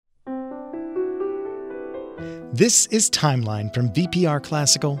This is Timeline from VPR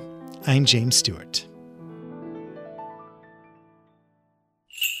Classical. I'm James Stewart.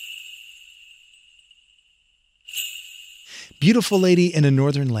 Beautiful lady in a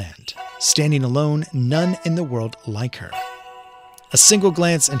northern land, standing alone, none in the world like her. A single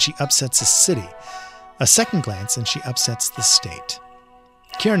glance and she upsets a city. A second glance and she upsets the state.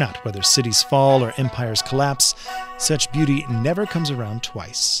 Care not whether cities fall or empires collapse, such beauty never comes around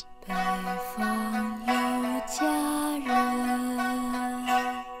twice.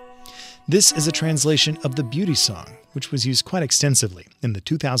 This is a translation of the Beauty Song, which was used quite extensively in the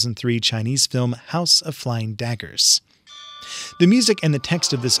 2003 Chinese film House of Flying Daggers. The music and the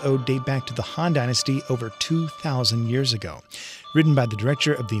text of this ode date back to the Han Dynasty over 2,000 years ago, written by the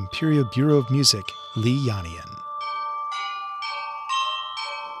director of the Imperial Bureau of Music, Li Yannian.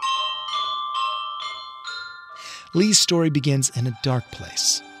 Li's story begins in a dark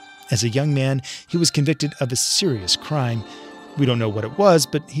place. As a young man, he was convicted of a serious crime. We don't know what it was,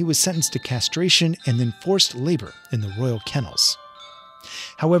 but he was sentenced to castration and then forced labor in the royal kennels.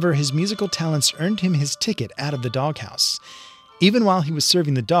 However, his musical talents earned him his ticket out of the doghouse. Even while he was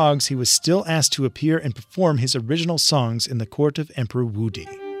serving the dogs, he was still asked to appear and perform his original songs in the court of Emperor Wudi.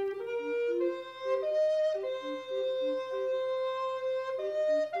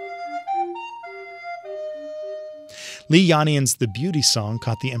 Li Yannian's The Beauty Song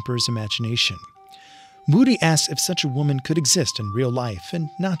caught the emperor's imagination. Wudi asked if such a woman could exist in real life and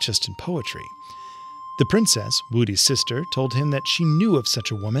not just in poetry. The princess, Wudi's sister, told him that she knew of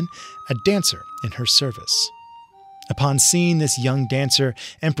such a woman, a dancer in her service. Upon seeing this young dancer,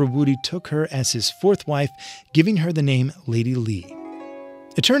 Emperor Wudi took her as his fourth wife, giving her the name Lady Li.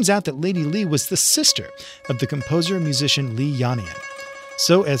 It turns out that Lady Li was the sister of the composer-musician Li Yannian.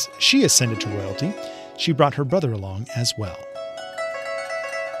 So as she ascended to royalty, she brought her brother along as well.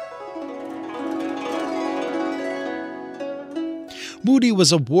 Wudi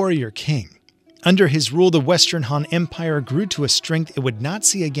was a warrior king. Under his rule, the Western Han Empire grew to a strength it would not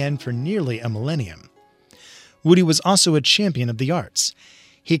see again for nearly a millennium. Wudi was also a champion of the arts.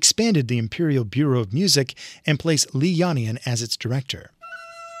 He expanded the Imperial Bureau of Music and placed Li Yannian as its director.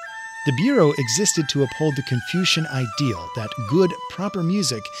 The Bureau existed to uphold the Confucian ideal that good, proper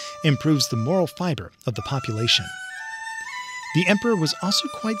music improves the moral fiber of the population. The emperor was also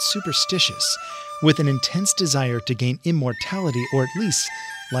quite superstitious, with an intense desire to gain immortality or at least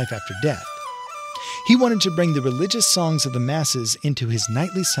life after death. He wanted to bring the religious songs of the masses into his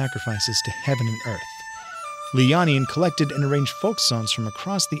nightly sacrifices to heaven and earth. Li Yannian collected and arranged folk songs from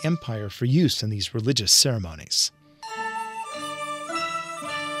across the empire for use in these religious ceremonies.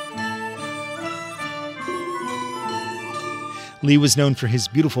 Li was known for his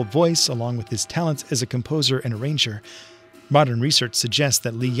beautiful voice, along with his talents as a composer and arranger. Modern research suggests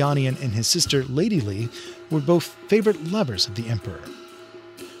that Li Yannian and his sister, Lady Li, were both favorite lovers of the emperor.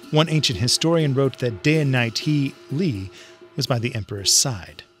 One ancient historian wrote that day and night he, Li, was by the emperor's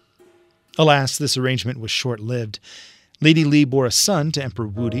side. Alas, this arrangement was short-lived. Lady Li bore a son to Emperor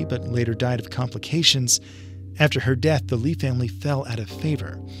Wudi, but later died of complications. After her death, the Li family fell out of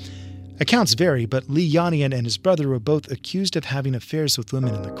favor. Accounts vary, but Li Yannian and his brother were both accused of having affairs with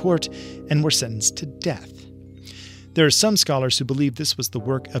women in the court and were sentenced to death. There are some scholars who believe this was the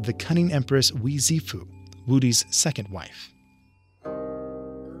work of the cunning Empress Wei Zifu, Wudi's second wife.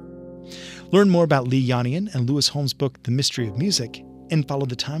 Learn more about Li Yannian and Lewis Holmes' book The Mystery of Music and follow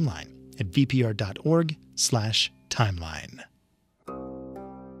the timeline at vpr.org/timeline.